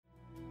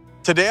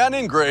Today on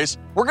InGrace,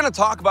 we're going to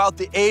talk about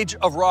the age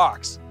of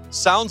rocks.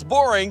 Sounds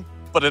boring,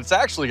 but it's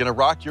actually going to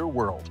rock your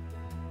world.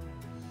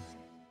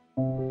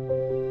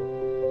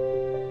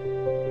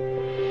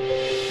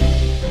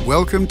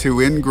 Welcome to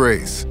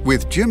InGrace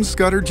with Jim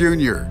Scudder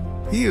Jr.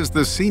 He is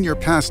the senior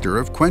pastor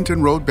of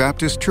Quentin Road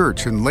Baptist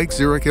Church in Lake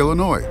Zurich,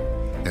 Illinois,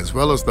 as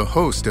well as the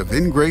host of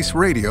InGrace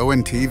Radio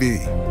and TV.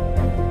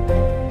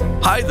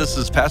 Hi, this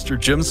is Pastor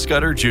Jim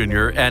Scudder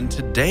Jr., and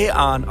today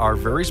on our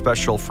very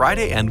special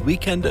Friday and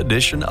weekend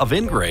edition of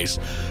InGrace,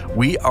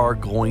 we are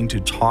going to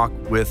talk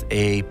with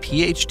a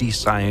PhD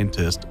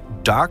scientist,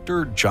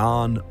 Dr.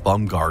 John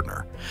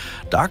Baumgardner.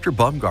 Dr.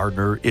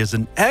 Baumgardner is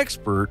an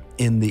expert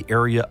in the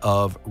area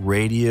of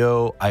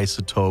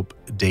radioisotope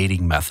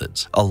dating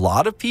methods. A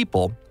lot of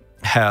people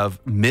have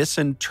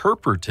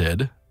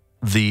misinterpreted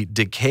the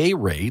decay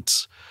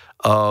rates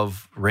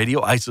of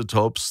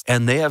radioisotopes,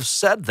 and they have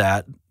said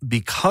that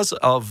because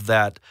of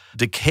that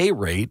decay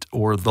rate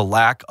or the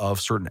lack of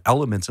certain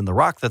elements in the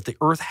rock, that the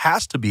Earth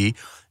has to be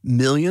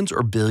millions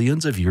or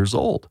billions of years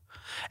old.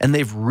 And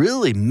they've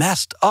really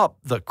messed up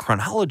the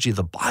chronology of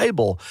the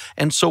Bible.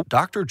 And so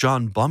Dr.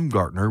 John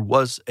Baumgardner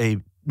was a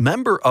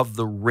member of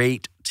the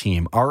RATE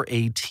team,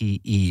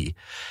 R-A-T-E.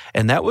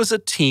 And that was a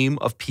team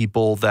of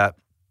people that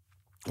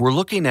were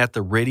looking at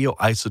the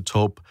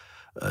radioisotope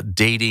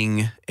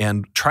dating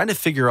and trying to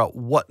figure out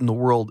what in the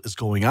world is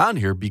going on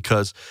here,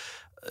 because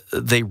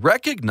they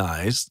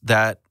recognize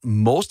that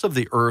most of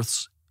the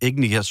Earth's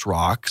igneous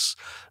rocks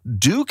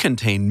do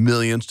contain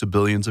millions to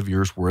billions of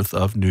years worth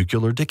of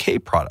nuclear decay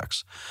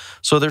products.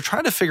 So they're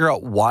trying to figure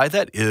out why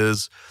that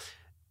is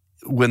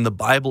when the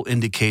Bible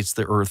indicates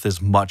the Earth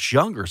is much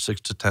younger,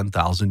 6,000 to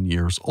 10,000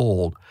 years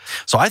old.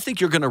 So I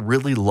think you're going to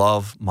really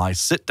love my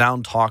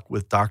sit-down talk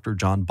with Dr.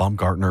 John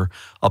Baumgardner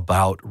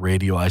about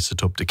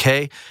radioisotope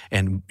decay.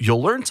 And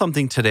you'll learn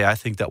something today, I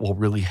think, that will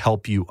really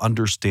help you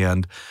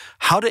understand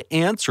how to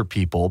answer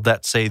people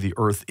that say the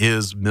Earth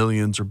is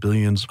millions or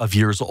billions of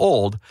years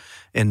old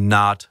and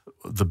not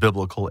the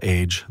biblical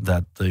age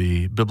that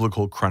the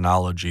biblical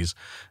chronologies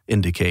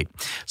indicate.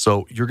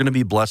 So you're going to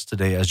be blessed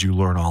today as you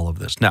learn all of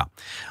this. Now,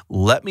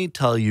 let me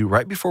tell you,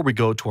 right before we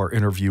go to our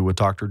interview with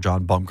Dr.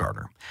 John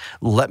Baumgardner,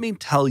 let me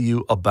tell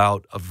you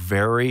about a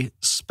very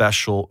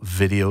special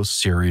video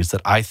series that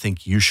I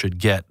think you should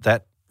get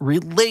that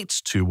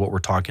relates to what we're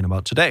talking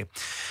about today.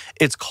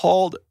 It's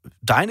called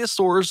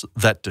Dinosaurs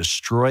That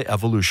Destroy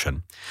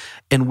Evolution.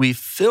 And we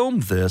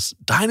filmed this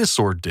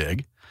dinosaur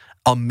dig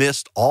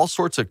amidst all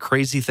sorts of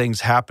crazy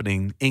things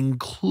happening,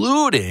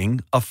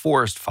 including a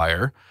forest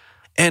fire.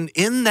 And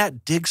in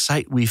that dig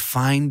site, we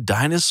find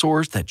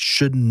dinosaurs that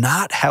should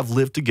not have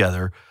lived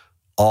together,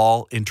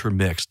 all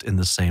intermixed in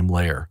the same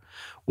layer.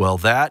 Well,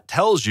 that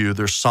tells you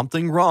there's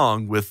something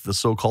wrong with the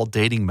so-called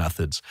dating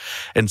methods.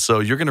 And so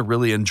you're going to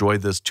really enjoy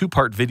this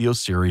two-part video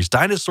series,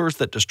 Dinosaurs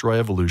That Destroy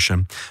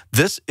Evolution.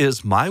 This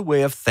is my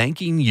way of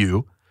thanking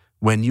you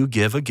when you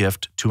give a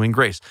gift to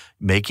InGrace,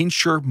 making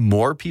sure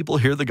more people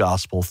hear the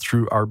gospel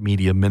through our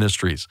media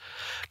ministries.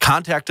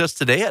 Contact us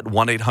today at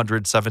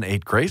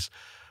 1-800-78-GRACE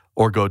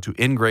or go to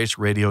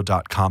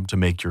ingraceradio.com to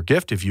make your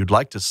gift. If you'd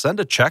like to send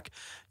a check,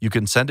 you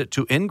can send it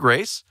to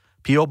InGrace,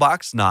 P.O.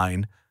 Box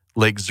 9,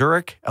 Lake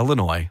Zurich,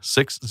 Illinois,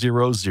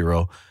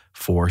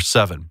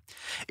 60047.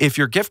 If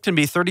your gift can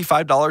be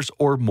 $35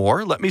 or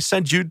more, let me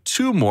send you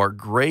two more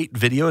great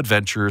video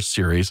adventures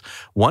series.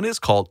 One is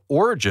called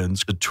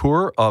Origins, a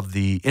tour of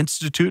the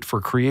Institute for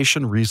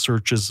Creation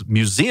Research's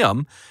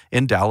museum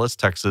in Dallas,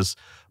 Texas,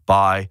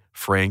 by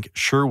Frank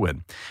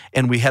Sherwin.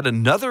 And we had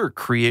another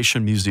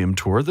Creation Museum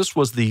tour. This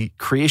was the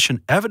Creation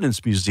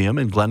Evidence Museum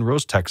in Glen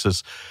Rose,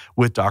 Texas,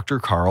 with Dr.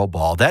 Carl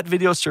Ball. That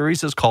video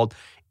series is called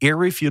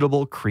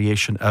Irrefutable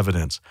Creation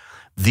Evidence.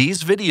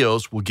 These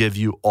videos will give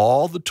you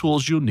all the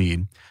tools you'll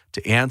need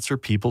to answer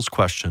people's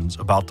questions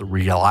about the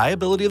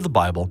reliability of the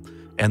Bible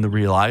and the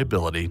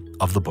reliability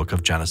of the book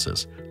of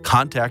Genesis.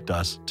 Contact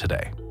us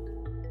today.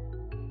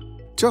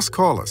 Just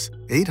call us,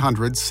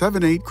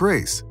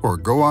 800-78-GRACE, or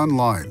go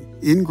online,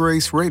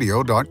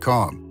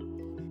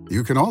 ingraceradio.com.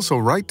 You can also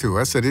write to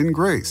us at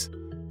InGrace,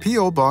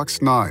 P.O. Box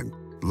 9,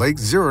 Lake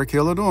Zurich,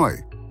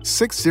 Illinois,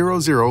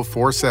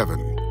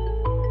 60047.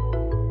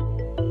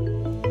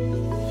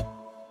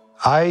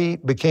 I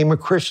became a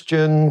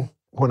Christian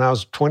when I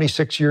was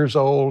 26 years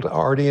old,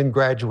 already in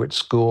graduate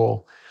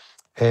school.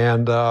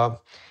 And,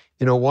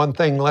 one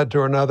thing led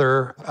to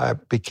another. I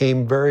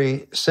became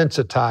very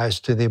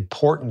sensitized to the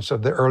importance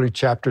of the early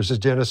chapters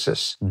of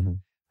Genesis. I'm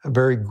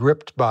very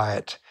gripped by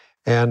it,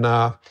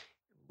 and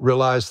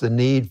realized the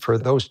need for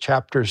those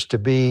chapters to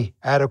be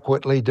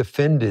adequately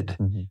defended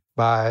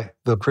by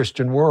the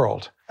Christian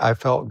world. I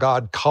felt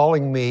God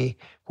calling me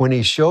when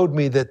He showed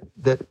me that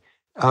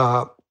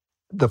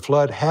the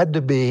flood had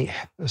to be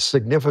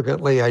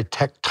significantly a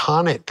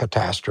tectonic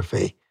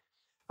catastrophe.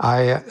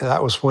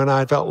 That was when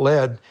I felt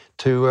led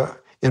to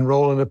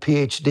enroll in a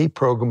PhD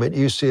program at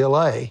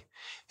UCLA.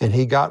 And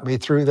he got me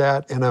through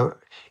that in an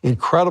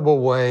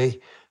incredible way,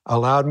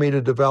 allowed me to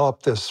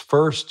develop this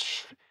first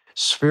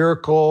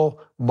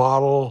spherical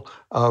model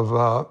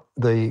of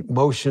the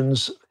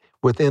motions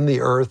within the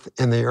Earth,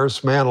 in the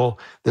Earth's mantle,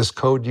 this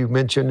code you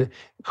mentioned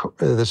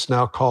that's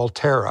now called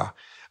Terra.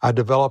 I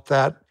developed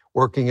that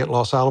working at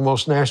Los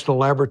Alamos National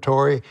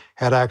Laboratory,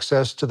 had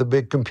access to the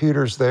big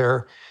computers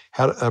there,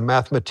 had a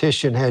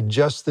mathematician, had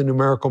just the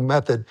numerical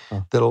method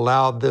that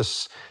allowed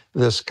this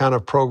kind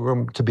of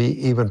program to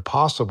be even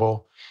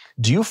possible.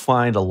 Do you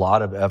find a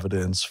lot of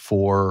evidence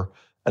for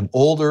an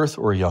old Earth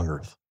or a young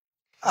Earth?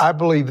 I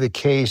believe the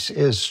case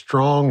is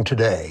strong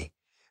today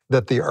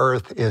that the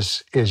Earth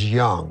is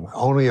young,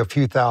 only a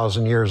few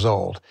thousand years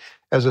old.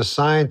 As a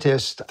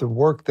scientist, the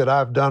work that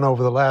I've done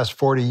over the last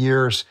 40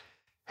 years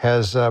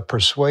has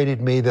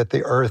persuaded me that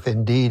the Earth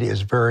indeed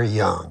is very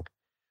young.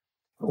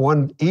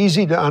 One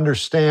easy to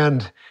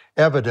understand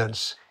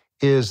evidence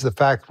is the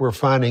fact we're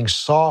finding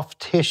soft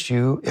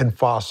tissue in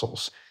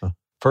fossils.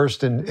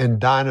 First in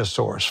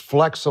dinosaurs,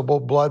 flexible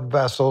blood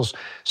vessels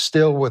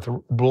still with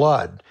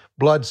blood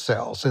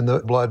cells in the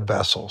blood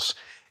vessels.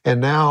 And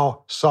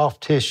now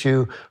soft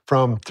tissue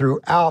from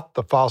throughout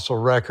the fossil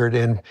record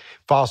in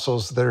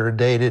fossils that are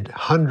dated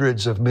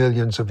hundreds of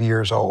millions of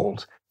years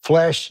old.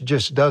 Flesh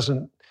just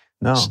doesn't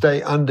stay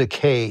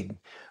undecayed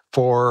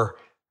for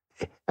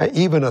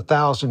even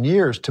 1,000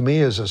 years. To me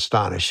is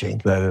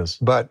astonishing. That is.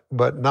 But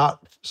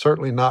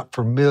certainly not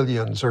for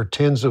millions or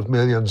tens of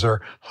millions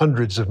or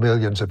hundreds of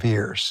millions of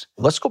years.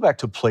 Let's go back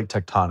to plate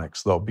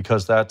tectonics, though,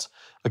 because that's,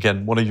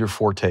 again, one of your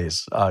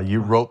fortes. You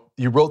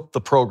wrote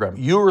the program.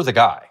 You were the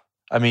guy.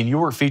 I mean, you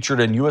were featured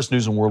in U.S.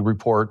 News and World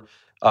Report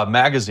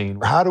magazine.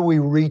 How do we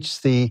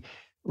reach the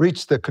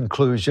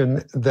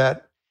conclusion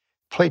that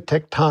plate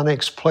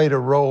tectonics played a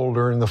role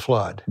during the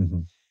flood? Mm-hmm.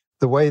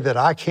 The way that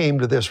I came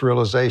to this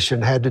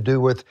realization had to do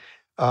with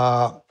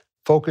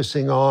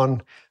focusing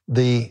on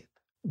the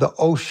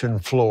ocean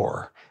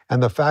floor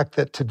and the fact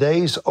that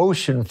today's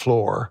ocean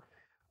floor,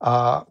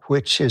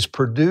 which is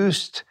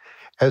produced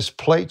as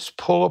plates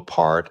pull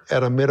apart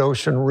at a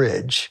mid-ocean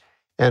ridge,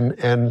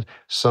 and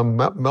some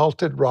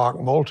molten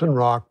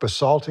rock,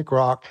 basaltic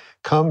rock,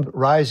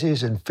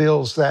 rises and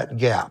fills that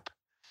gap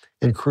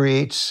and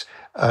creates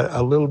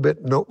a little bit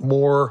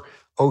more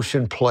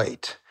ocean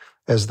plate.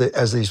 As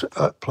these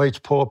plates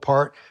pull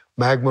apart,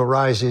 magma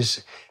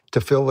rises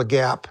to fill the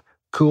gap,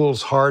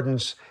 cools,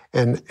 hardens,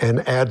 and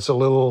adds a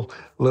little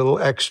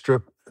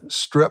extra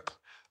strip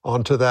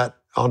onto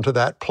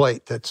that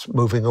plate that's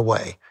moving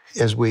away.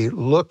 As we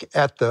look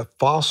at the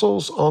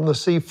fossils on the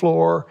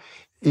seafloor,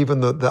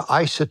 even the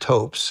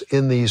isotopes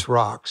in these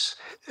rocks,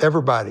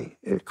 everybody,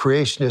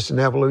 creationists and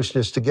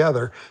evolutionists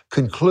together,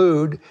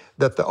 conclude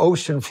that the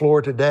ocean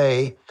floor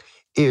today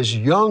is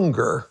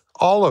younger,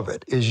 all of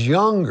it is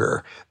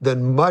younger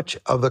than much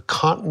of the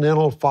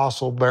continental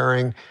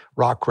fossil-bearing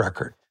rock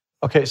record.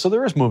 Okay, so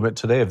there is movement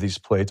today of these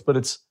plates, but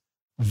it's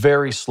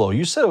very slow.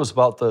 You said it was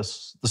about the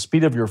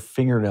speed of your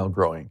fingernail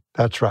growing.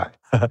 That's right.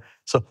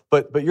 So,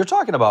 but you're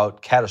talking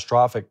about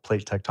catastrophic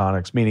plate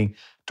tectonics, meaning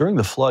during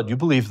the flood, you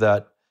believe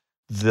that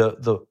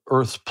the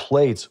Earth's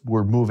plates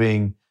were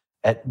moving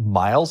at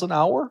miles an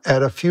hour?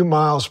 At a few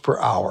miles per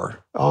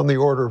hour, on the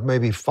order of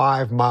maybe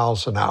 5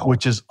 miles an hour.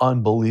 Which is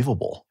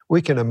unbelievable.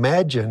 We can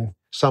imagine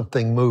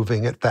something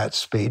moving at that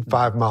speed,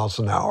 5 miles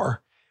an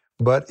hour,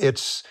 but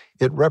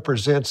it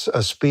represents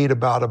a speed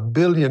about 1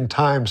 billion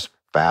times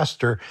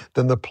faster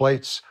than the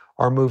plates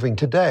are moving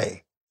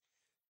today.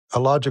 A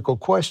logical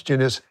question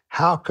is,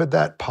 how could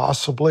that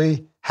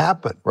possibly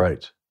happen?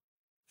 Right.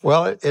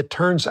 Well, it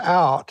turns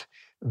out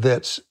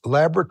that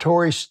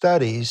laboratory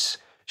studies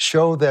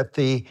show that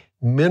the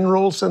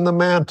minerals in the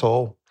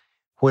mantle,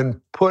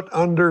 when put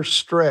under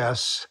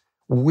stress,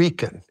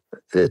 weaken.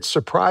 It's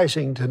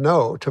surprising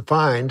to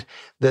find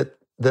that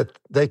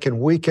they can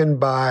weaken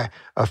by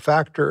a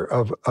factor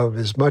of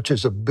as much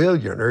as 1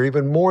 billion or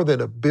even more than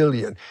 1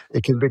 billion.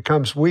 It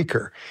becomes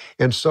weaker.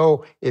 And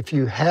so if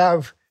you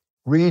have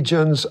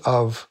regions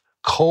of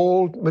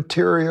cold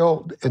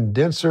material and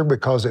denser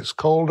because it's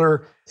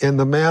colder in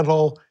the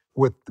mantle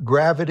with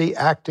gravity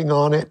acting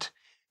on it,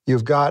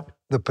 you've got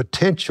the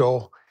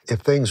potential,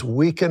 if things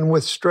weaken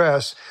with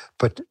stress,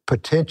 but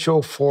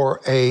potential for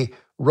a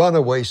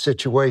runaway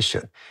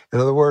situation. In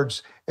other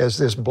words, as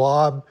this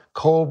blob,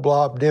 cold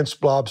blob, dense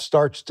blob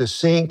starts to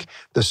sink,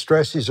 the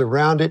stresses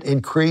around it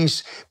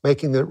increase,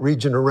 making the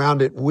region around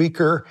it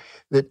weaker.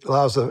 That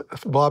allows the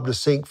blob to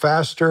sink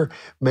faster,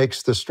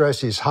 makes the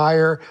stresses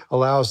higher,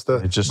 allows the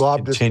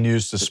blob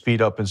continues to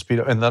speed up,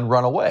 and then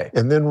run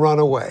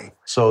away.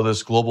 So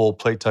this global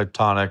plate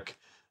tectonic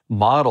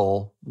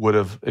model would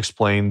have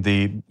explained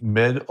the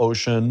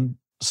mid-ocean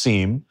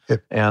seam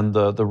and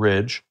the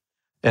ridge,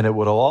 and it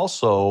would have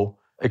also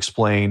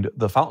explained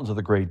the fountains of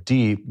the great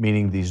deep,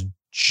 meaning these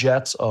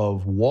jets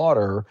of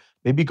water.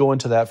 Maybe go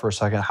into that for a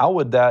second. How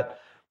would that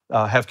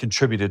have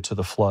contributed to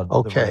the flood?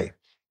 Okay.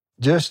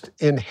 Just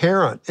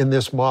inherent in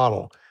this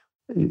model,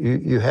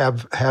 you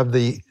have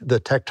the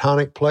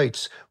tectonic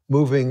plates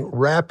moving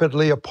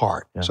rapidly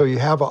apart. Yeah. So you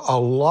have a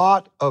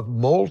lot of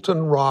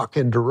molten rock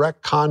in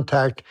direct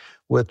contact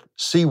with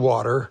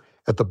seawater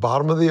at the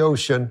bottom of the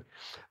ocean.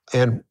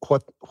 And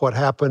what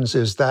happens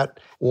is that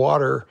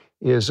water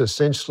is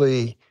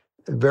essentially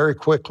very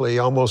quickly,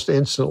 almost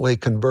instantly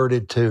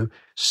converted to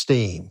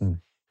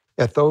steam.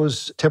 At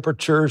those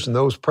temperatures and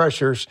those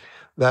pressures,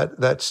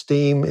 that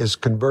steam is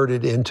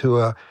converted into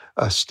a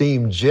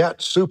steam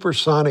jet,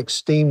 supersonic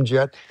steam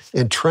jet,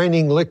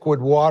 entraining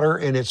liquid water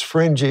in its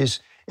fringes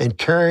and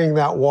carrying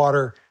that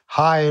water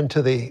high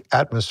into the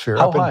atmosphere.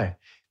 How high?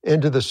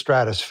 Into the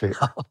stratosphere.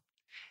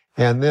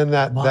 And then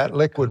that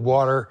liquid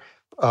water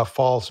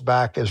falls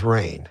back as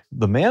rain.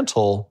 The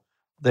mantle,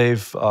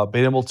 they've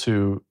been able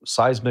to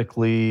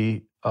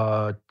seismically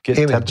get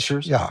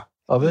temperatures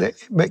of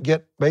it?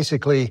 Get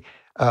basically,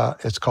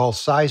 it's called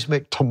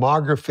seismic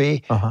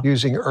tomography,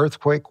 using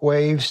earthquake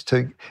waves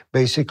to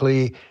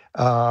basically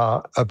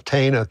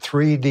obtain a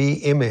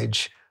 3D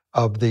image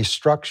of the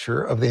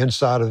structure of the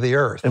inside of the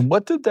Earth. And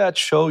what did that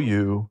show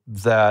you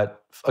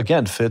that,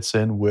 again, fits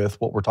in with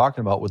what we're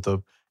talking about with the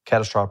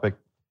catastrophic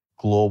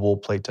global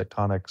plate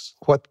tectonics?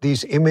 What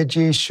these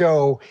images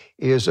show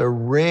is a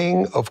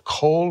ring of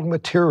cold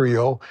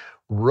material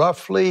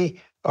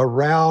roughly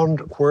around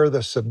where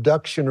the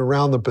subduction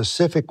around the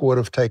Pacific would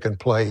have taken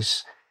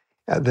place.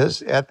 At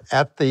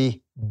the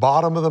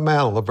bottom of the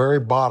mantle, the very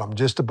bottom,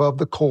 just above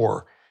the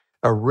core,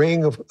 a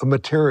ring of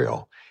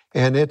material.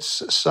 And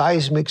its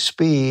seismic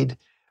speed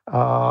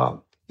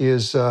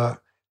is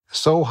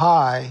so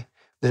high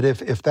that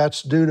if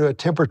that's due to a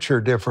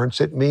temperature difference,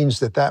 it means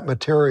that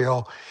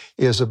material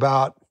is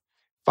about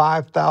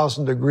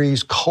 5,000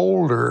 degrees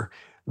colder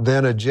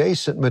than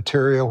adjacent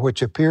material,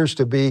 which appears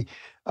to be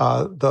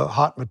the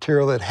hot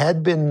material that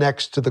had been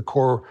next to the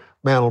core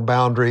mantle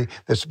boundary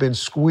that's been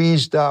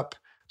squeezed up,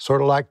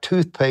 sort of like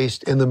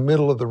toothpaste, in the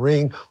middle of the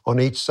ring on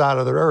each side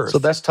of the Earth. So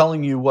that's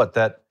telling you what?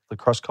 That the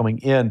crust coming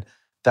in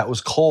that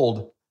was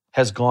cold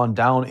has gone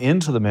down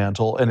into the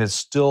mantle and it's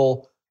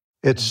still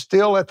at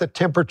the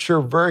temperature,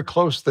 very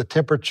close to the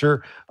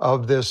temperature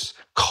of this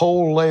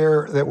cold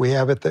layer that we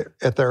have at the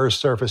Earth's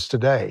surface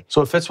today.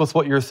 So it fits with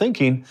what you're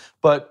thinking,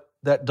 but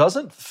that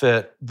doesn't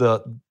fit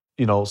the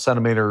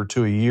centimeter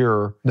to a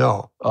year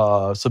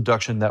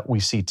subduction that we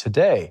see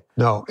today.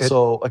 No.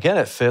 So again,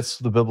 it fits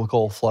the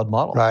biblical flood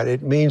model. Right.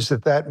 It means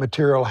that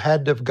material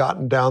had to have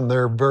gotten down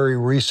there very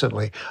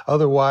recently.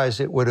 Otherwise,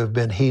 it would have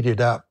been heated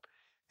up,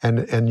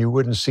 and you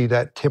wouldn't see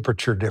that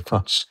temperature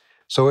difference.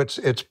 So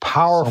it's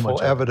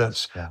powerful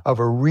evidence of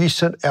a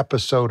recent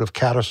episode of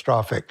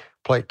catastrophic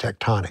plate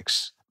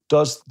tectonics.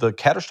 Does the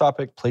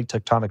catastrophic plate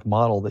tectonic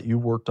model that you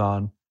worked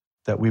on,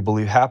 that we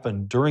believe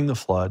happened during the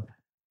flood,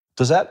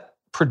 does that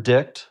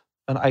predict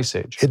an ice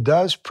age? It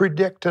does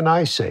predict an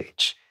ice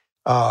age.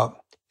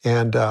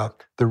 And the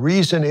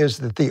reason is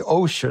that the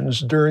oceans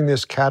during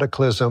this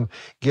cataclysm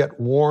get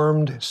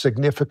warmed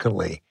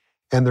significantly.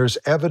 And there's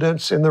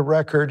evidence in the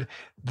record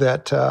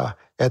that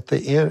at the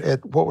end,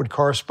 at what would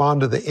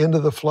correspond to the end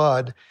of the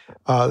flood,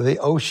 the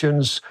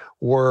oceans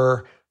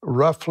were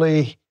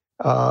roughly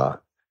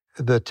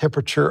the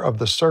temperature of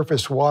the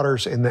surface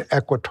waters in the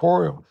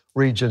equatorial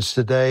regions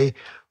today,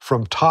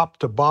 from top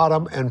to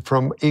bottom and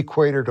from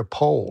equator to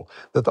pole,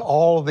 that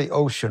all of the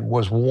ocean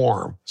was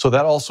warm. So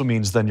that also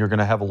means then you're going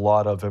to have a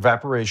lot of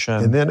evaporation.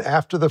 And then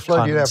after the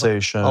flood, you'd have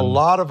a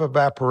lot of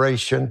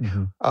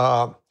evaporation,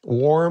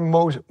 warm,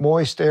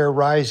 moist air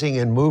rising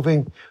and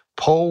moving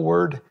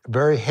poleward,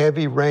 very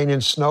heavy rain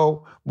and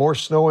snow, more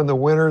snow in the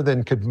winter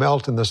than could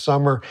melt in the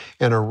summer,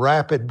 and a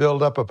rapid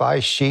buildup of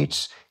ice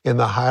sheets in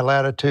the high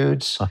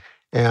latitudes.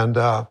 And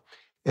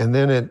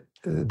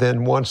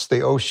then once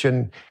the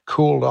ocean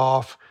cooled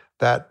off,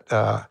 that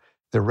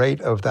the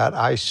rate of that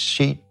ice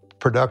sheet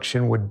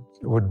production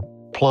would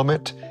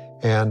plummet,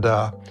 and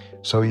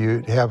so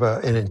you'd have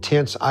an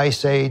intense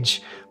ice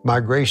age,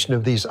 migration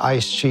of these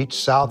ice sheets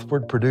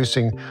southward,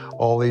 producing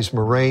all these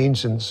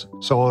moraines and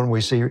so on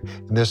we see in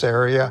this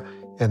area,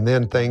 and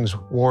then things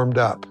warmed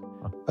up.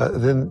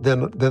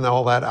 Then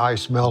all that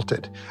ice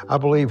melted. I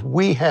believe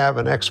we have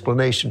an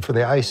explanation for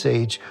the ice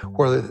age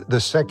where the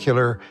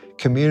secular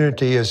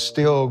community is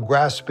still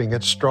grasping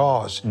at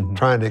straws,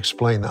 trying to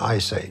explain the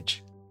ice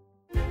age.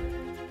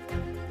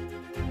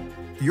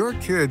 Your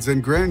kids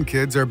and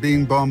grandkids are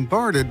being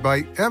bombarded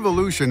by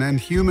evolution and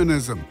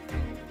humanism.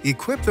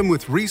 Equip them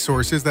with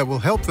resources that will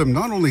help them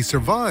not only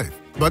survive,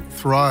 but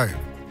thrive.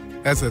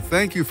 As a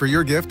thank you for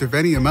your gift of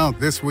any amount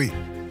this week,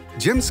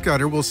 Jim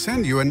Scudder will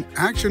send you an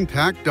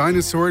action-packed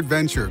dinosaur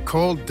adventure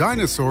called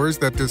Dinosaurs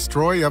That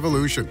Destroy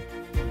Evolution.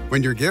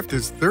 When your gift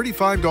is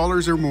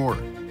 $35 or more,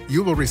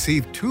 you will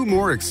receive 2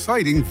 more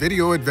exciting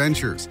video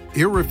adventures: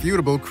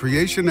 Irrefutable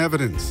Creation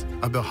Evidence,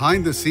 a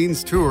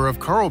behind-the-scenes tour of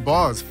Carl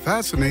Baugh's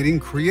fascinating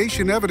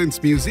Creation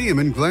Evidence Museum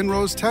in Glen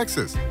Rose,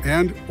 Texas,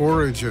 and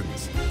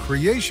Origins,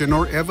 Creation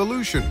or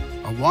Evolution,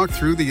 a walk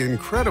through the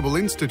incredible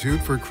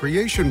Institute for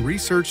Creation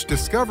Research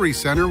Discovery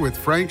Center with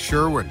Frank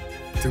Sherwin.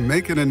 To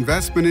make an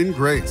investment in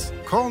grace,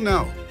 call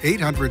now,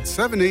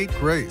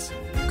 800-78-GRACE.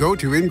 Go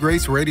to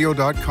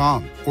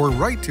ingraceradio.com or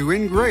write to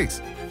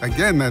InGrace.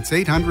 Again, that's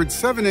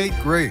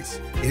 800-78-GRACE,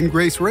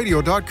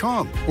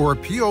 ingraceradio.com, or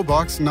P.O.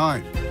 Box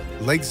 9,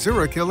 Lake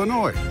Zurich,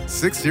 Illinois,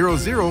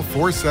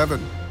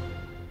 60047.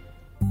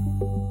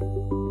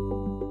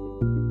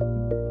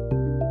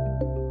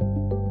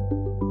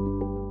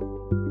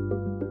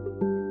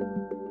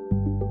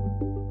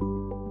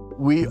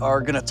 we are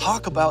going to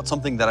talk about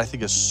something that I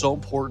think is so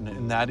important,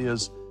 and that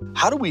is,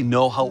 how do we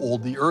know how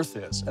old the Earth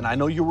is? And I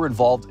know you were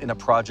involved in a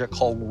project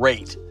called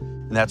RATE,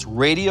 and that's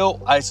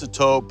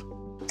radioisotope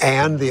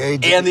And the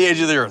age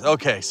of the Earth.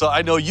 Okay, so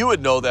I know you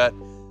would know that,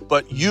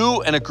 but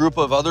you and a group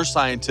of other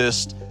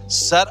scientists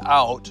set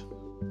out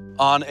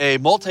on a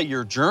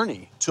multi-year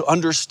journey to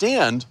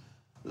understand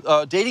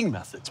dating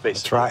methods, basically.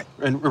 That's right.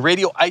 And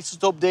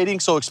radioisotope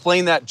dating. So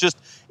explain that just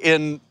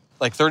in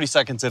like 30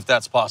 seconds, if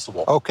that's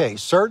possible. Okay,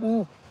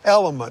 certain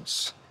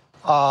elements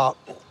are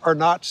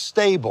not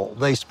stable.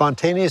 They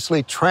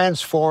spontaneously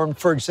transform.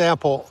 For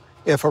example,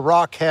 if a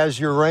rock has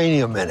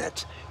uranium in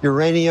it,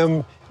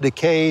 uranium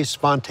decays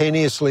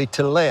spontaneously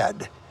to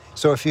lead.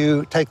 So if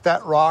you take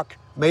that rock,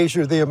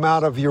 measure the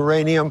amount of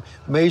uranium,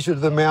 measure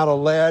the amount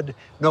of lead,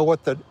 know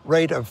what the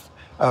rate of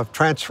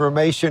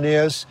transformation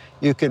is,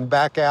 you can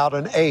back out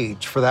an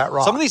age for that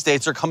rock. Some of these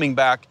dates are coming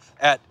back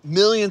at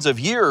millions of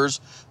years,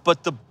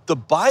 but the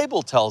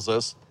Bible tells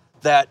us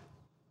that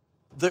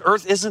the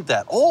Earth isn't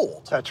that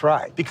old. That's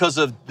right. Because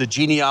of the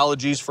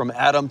genealogies from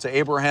Adam to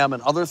Abraham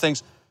and other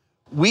things.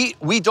 We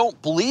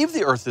don't believe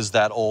the Earth is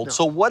that old. No.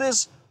 So what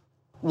is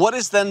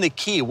then the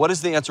key? What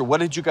is the answer? What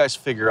did you guys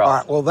figure out? All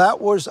right, well, that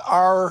was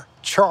our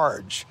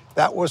charge.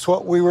 That was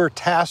what we were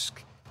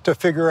tasked to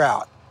figure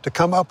out, to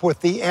come up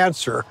with the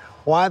answer.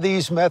 Why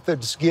these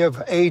methods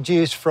give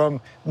ages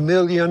from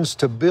millions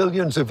to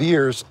billions of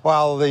years,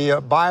 while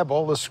the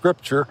Bible, the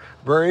Scripture,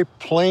 very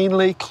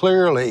plainly,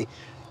 clearly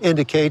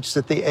indicates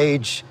that the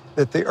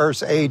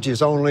Earth's age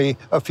is only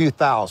a few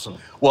thousand.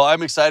 Well,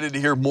 I'm excited to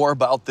hear more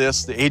about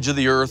this, the age of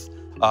the Earth,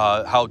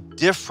 how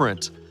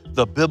different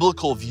the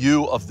biblical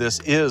view of this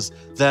is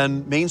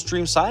than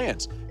mainstream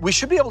science. We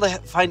should be able to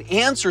find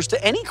answers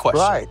to any question.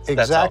 Right,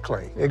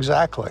 exactly.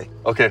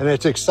 Okay. And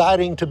it's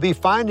exciting to be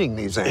finding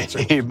these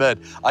answers. Amen.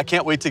 I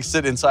can't wait to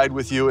sit inside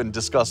with you and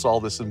discuss all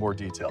this in more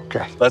detail.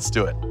 Okay. Let's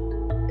do it.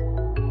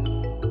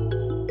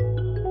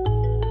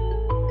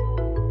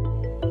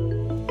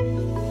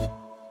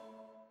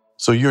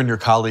 So you and your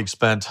colleagues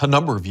spent a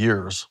number of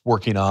years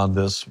working on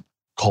this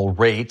called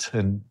RATE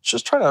and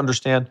just trying to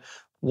understand,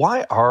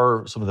 why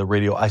are some of the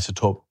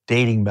radioisotope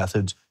dating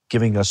methods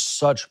giving us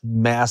such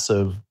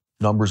massive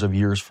numbers of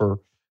years for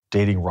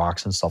dating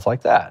rocks and stuff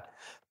like that?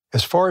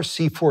 As far as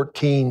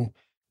C14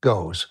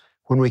 goes,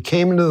 when we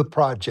came into the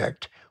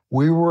project,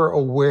 we were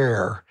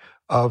aware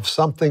of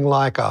something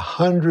like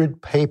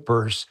 100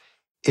 papers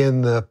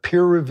in the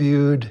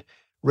peer-reviewed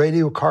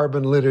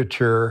radiocarbon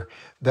literature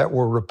that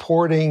were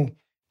reporting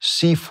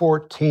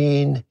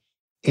C14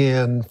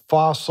 in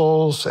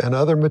fossils and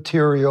other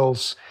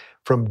materials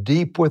from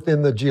deep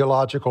within the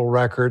geological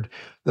record,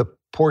 the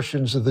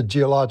portions of the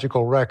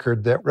geological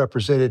record that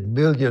represented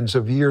millions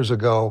of years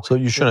ago. So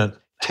you shouldn't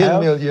 10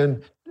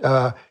 million,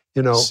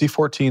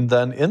 C14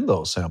 then in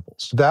those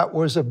samples. That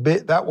was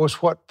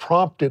what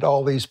prompted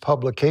all these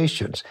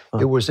publications.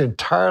 It was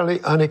entirely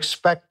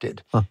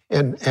unexpected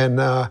and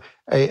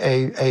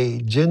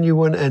a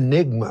genuine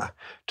enigma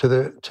to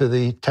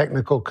the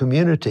technical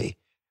community.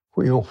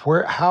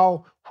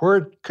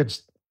 Where could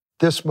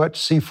this much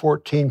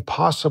C14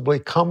 possibly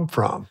come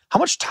from? How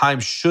much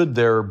time should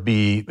there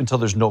be until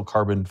there's no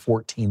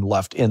carbon-14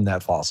 left in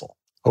that fossil?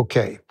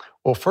 Okay.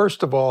 Well,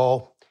 first of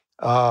all,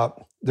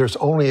 there's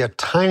only a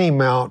tiny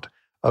amount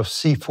of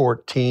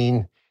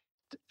C14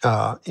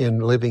 in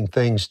living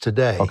things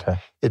today. Okay.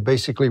 It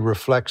basically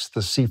reflects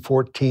the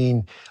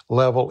C14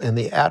 level in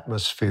the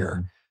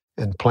atmosphere.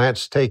 And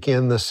plants take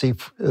in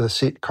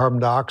the carbon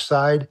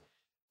dioxide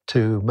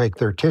to make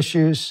their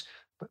tissues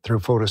through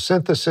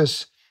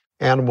photosynthesis.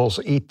 Animals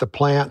eat the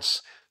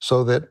plants,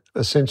 so that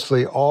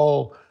essentially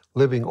all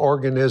living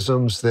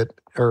organisms that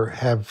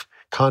have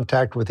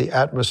contact with the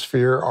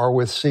atmosphere or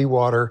with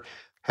seawater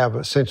have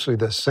essentially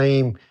the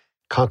same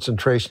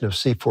concentration of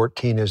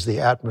C14 as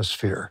the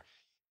atmosphere.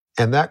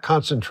 And that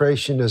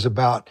concentration is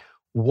about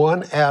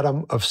 1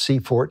 atom of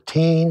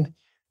C14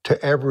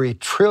 to every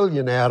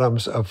trillion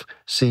atoms of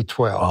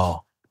C12.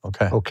 Oh,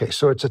 okay. Okay,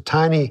 so it's a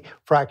tiny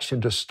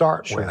fraction to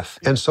start with.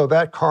 And so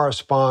that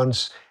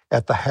corresponds,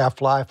 at the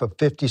half-life of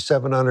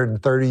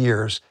 5,730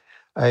 years,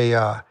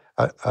 a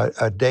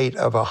date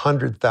of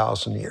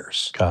 100,000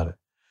 years. Got it.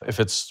 If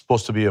it's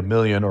supposed to be 1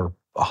 million or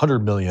 100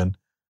 million,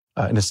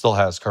 and it still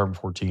has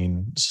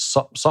carbon-14,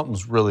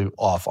 something's really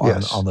off on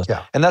this.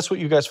 Yeah. And that's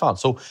what you guys found.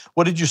 So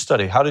what did you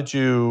study? How did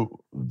you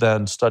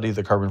then study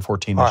the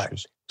carbon-14 issues?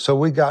 Right. So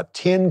we got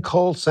 10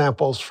 coal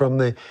samples from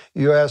the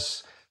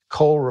U.S.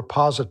 Coal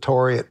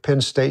Repository at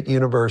Penn State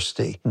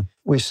University.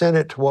 We sent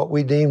it to what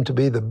we deemed to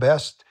be the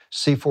best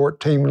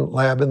C14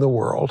 lab in the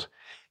world,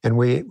 and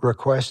we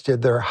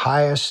requested their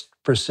highest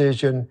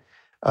precision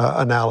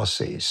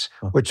analyses,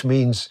 which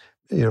means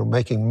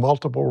making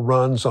multiple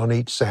runs on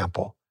each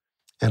sample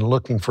and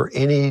looking for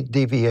any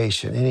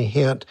deviation, any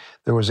hint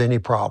there was any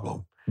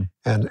problem.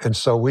 And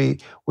so we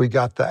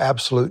got the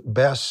absolute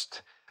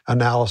best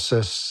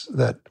analysis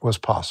that was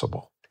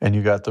possible. And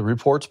you got the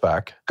reports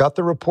back. Got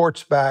the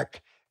reports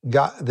back,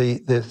 got the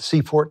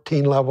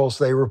C14 levels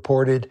they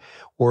reported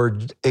were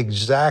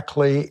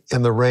exactly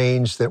in the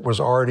range that was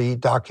already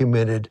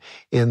documented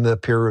in the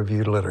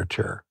peer-reviewed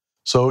literature.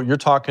 So you're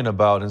talking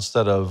about,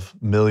 instead of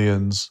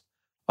millions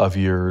of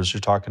years,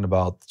 you're talking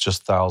about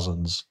just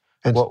thousands.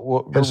 And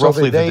roughly so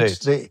the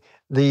dates?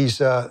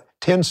 These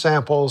 10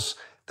 samples,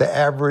 the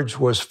average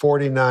was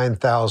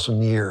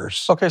 49,000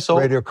 years. Okay, so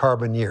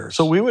radiocarbon years.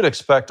 So we would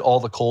expect all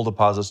the coal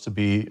deposits to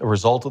be a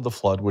result of the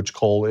flood, which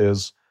coal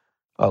is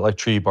like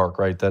tree bark,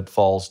 right? That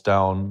falls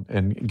down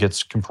and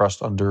gets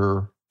compressed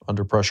under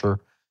pressure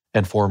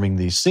and forming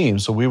these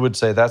seams. So we would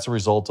say that's a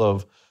result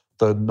of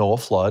the Noah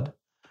flood,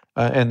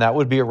 and that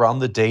would be around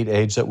the date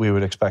age that we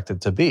would expect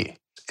it to be.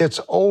 It's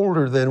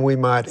older than we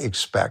might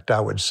expect,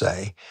 I would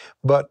say,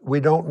 but we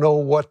don't know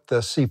what the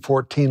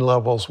C14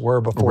 levels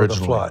were before the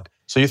flood.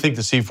 So you think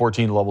the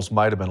C14 levels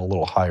might have been a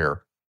little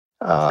higher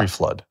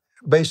pre-flood?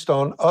 Based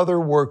on other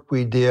work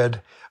we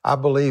did, I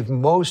believe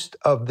most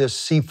of this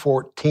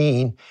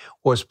C14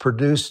 was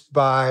produced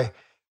by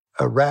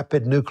a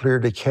rapid nuclear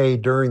decay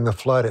during the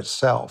flood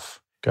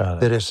itself. Got it.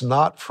 That it's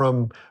not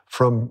from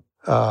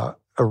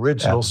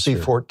original Atmosphere.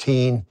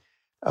 C14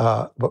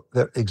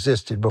 that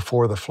existed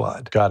before the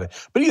flood. Got it.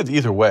 But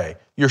either way,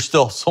 you're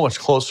still so much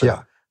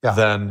closer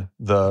than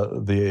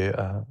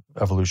the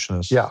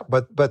evolutionists. Yeah,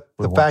 but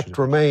the fact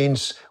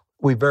remains,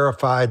 we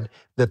verified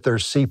that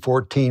there's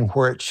C14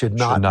 where it should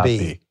not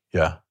be.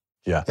 Yeah.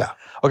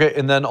 Okay,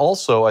 and then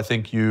also I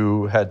think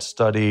you had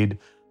studied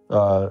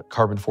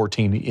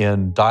carbon-14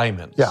 in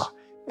diamonds. Yeah,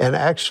 and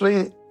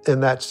actually in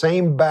that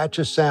same batch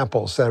of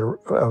samples,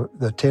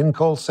 the 10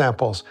 coal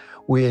samples,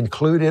 we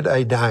included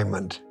a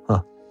diamond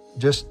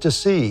just to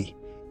see.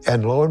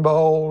 And lo and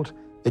behold,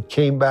 it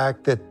came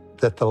back that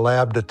the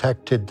lab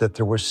detected that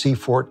there was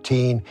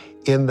C14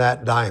 in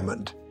that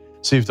diamond.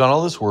 So you've done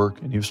all this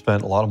work and you've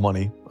spent a lot of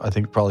money, I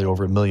think probably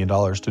over $1 million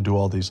to do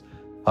all these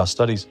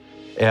studies.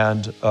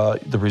 And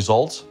the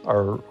results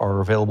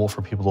are available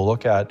for people to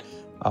look at,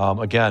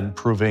 again,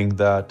 proving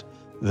that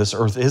this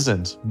Earth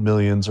isn't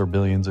millions or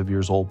billions of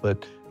years old,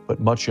 but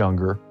much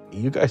younger.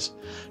 You guys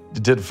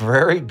did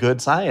very good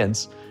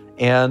science,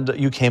 and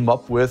you came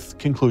up with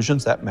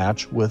conclusions that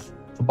match with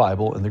the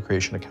Bible and the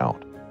creation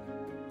account.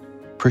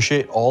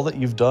 Appreciate all that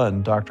you've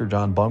done, Dr.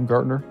 John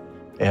Baumgardner,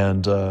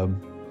 and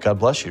God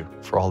bless you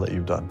for all that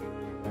you've done.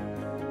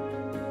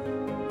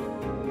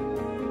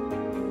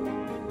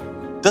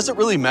 Does it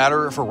really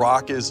matter if a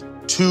rock is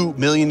 2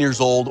 million years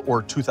old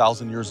or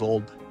 2,000 years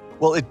old?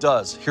 Well, it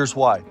does. Here's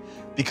why.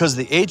 Because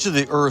the age of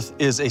the earth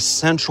is a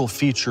central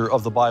feature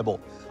of the Bible.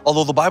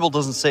 Although the Bible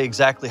doesn't say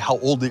exactly how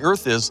old the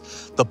earth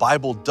is, the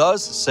Bible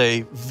does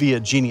say via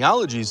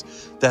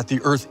genealogies that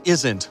the earth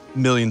isn't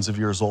millions of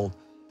years old.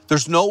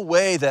 There's no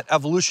way that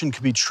evolution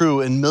could be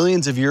true and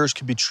millions of years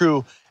could be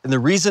true. And the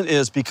reason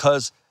is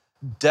because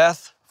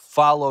death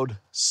followed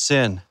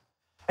sin.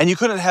 And you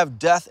couldn't have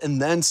death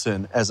and then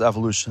sin, as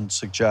evolution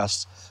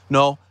suggests.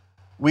 No,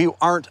 we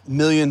aren't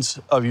millions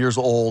of years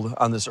old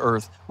on this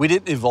earth. We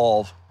didn't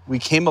evolve. We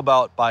came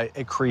about by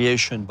a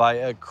creation, by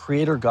a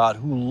creator God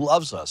who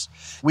loves us.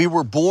 We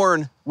were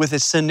born with a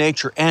sin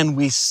nature and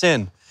we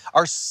sin.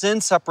 Our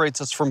sin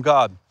separates us from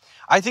God.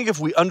 I think if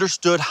we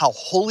understood how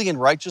holy and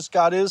righteous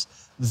God is,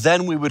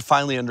 then we would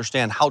finally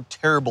understand how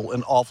terrible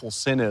and awful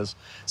sin is.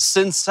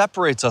 Sin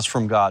separates us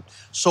from God.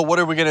 So what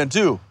are we going to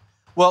do?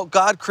 Well,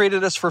 God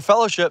created us for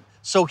fellowship,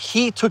 so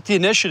he took the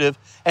initiative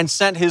and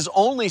sent his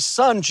only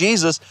son,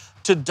 Jesus,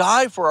 to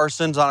die for our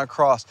sins on a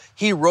cross.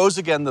 He rose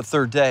again the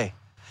third day.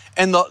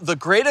 And the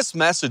greatest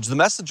message, the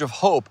message of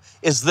hope,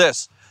 is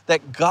this,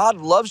 that God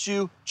loves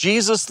you,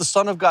 Jesus, the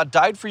Son of God,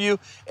 died for you,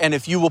 and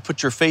if you will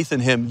put your faith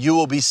in him, you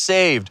will be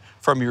saved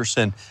from your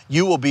sin.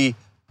 You will be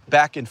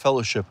back in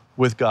fellowship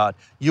with God.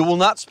 You will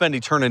not spend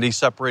eternity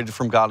separated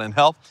from God in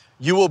hell.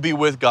 You will be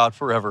with God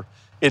forever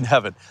in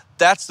heaven.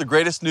 That's the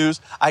greatest news.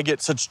 I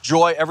get such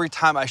joy every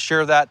time I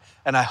share that,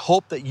 and I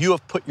hope that you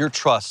have put your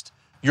trust,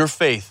 your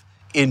faith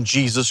in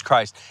Jesus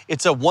Christ.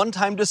 It's a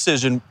one-time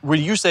decision where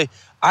you say,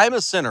 I'm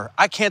a sinner,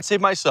 I can't save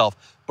myself,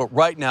 but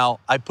right now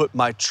I put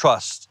my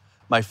trust,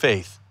 my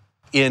faith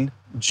in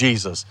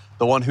Jesus,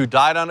 the one who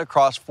died on a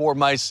cross for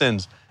my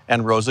sins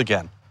and rose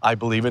again. I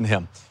believe in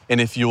him. And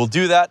if you will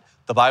do that,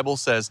 the Bible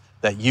says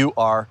that you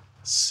are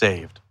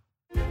saved.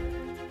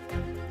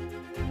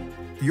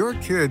 Your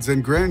kids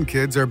and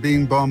grandkids are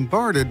being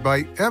bombarded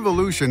by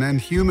evolution and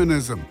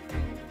humanism.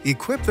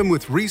 Equip them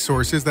with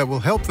resources that will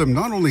help them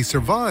not only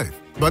survive,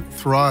 but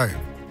thrive.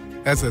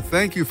 As a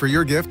thank you for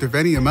your gift of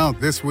any amount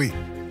this week,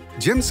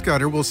 Jim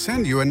Scudder will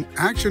send you an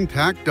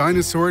action-packed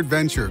dinosaur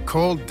adventure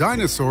called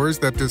Dinosaurs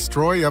That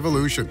Destroy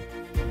Evolution.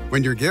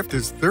 When your gift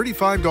is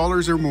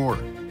 $35 or more,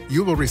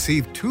 you will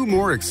receive 2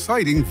 more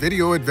exciting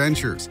video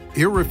adventures: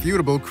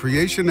 Irrefutable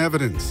Creation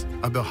Evidence,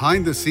 a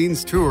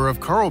behind-the-scenes tour of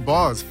Carl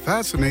Baugh's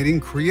fascinating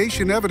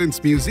Creation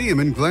Evidence Museum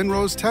in Glen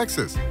Rose,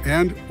 Texas,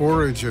 and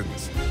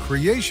Origins,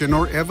 Creation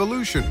or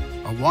Evolution,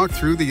 a walk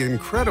through the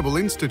incredible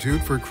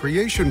Institute for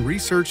Creation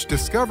Research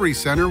Discovery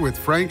Center with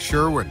Frank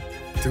Sherwin.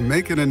 To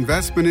make an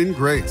investment in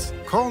grace,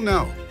 call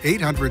now,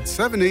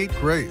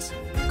 800-78-GRACE.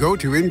 Go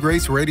to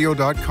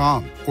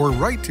ingraceradio.com or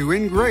write to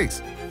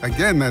InGrace.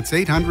 Again, that's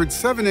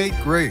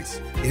 800-78-GRACE,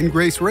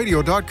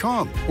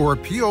 ingraceradio.com or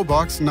P.O.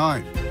 Box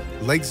 9,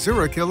 Lake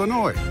Zurich,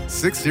 Illinois,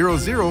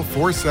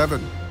 60047.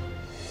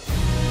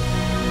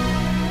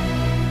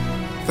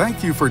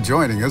 Thank you for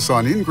joining us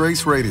on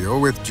InGrace Radio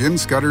with Jim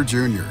Scudder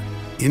Jr.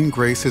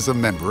 InGrace is a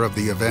member of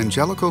the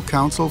Evangelical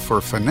Council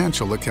for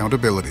Financial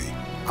Accountability.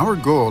 Our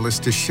goal is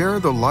to share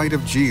the light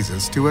of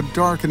Jesus to a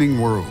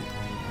darkening world,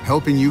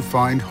 helping you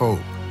find hope,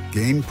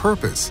 gain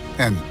purpose,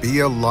 and be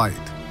a light.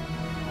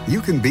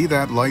 You can be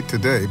that light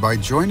today by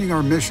joining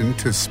our mission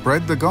to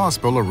spread the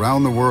gospel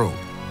around the world.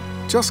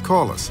 Just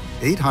call us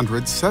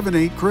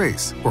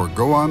 800-78-GRACE or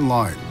go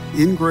online,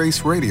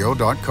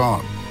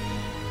 ingraceradio.com.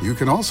 You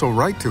can also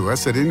write to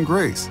us at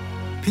InGrace,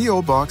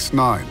 P.O. Box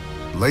 9,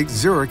 Lake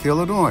Zurich,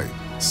 Illinois,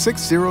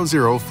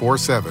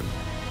 60047.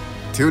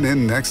 Tune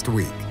in next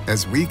week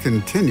as we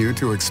continue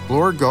to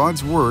explore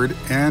God's Word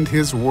and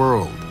His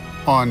world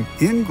on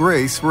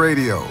InGrace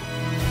Radio.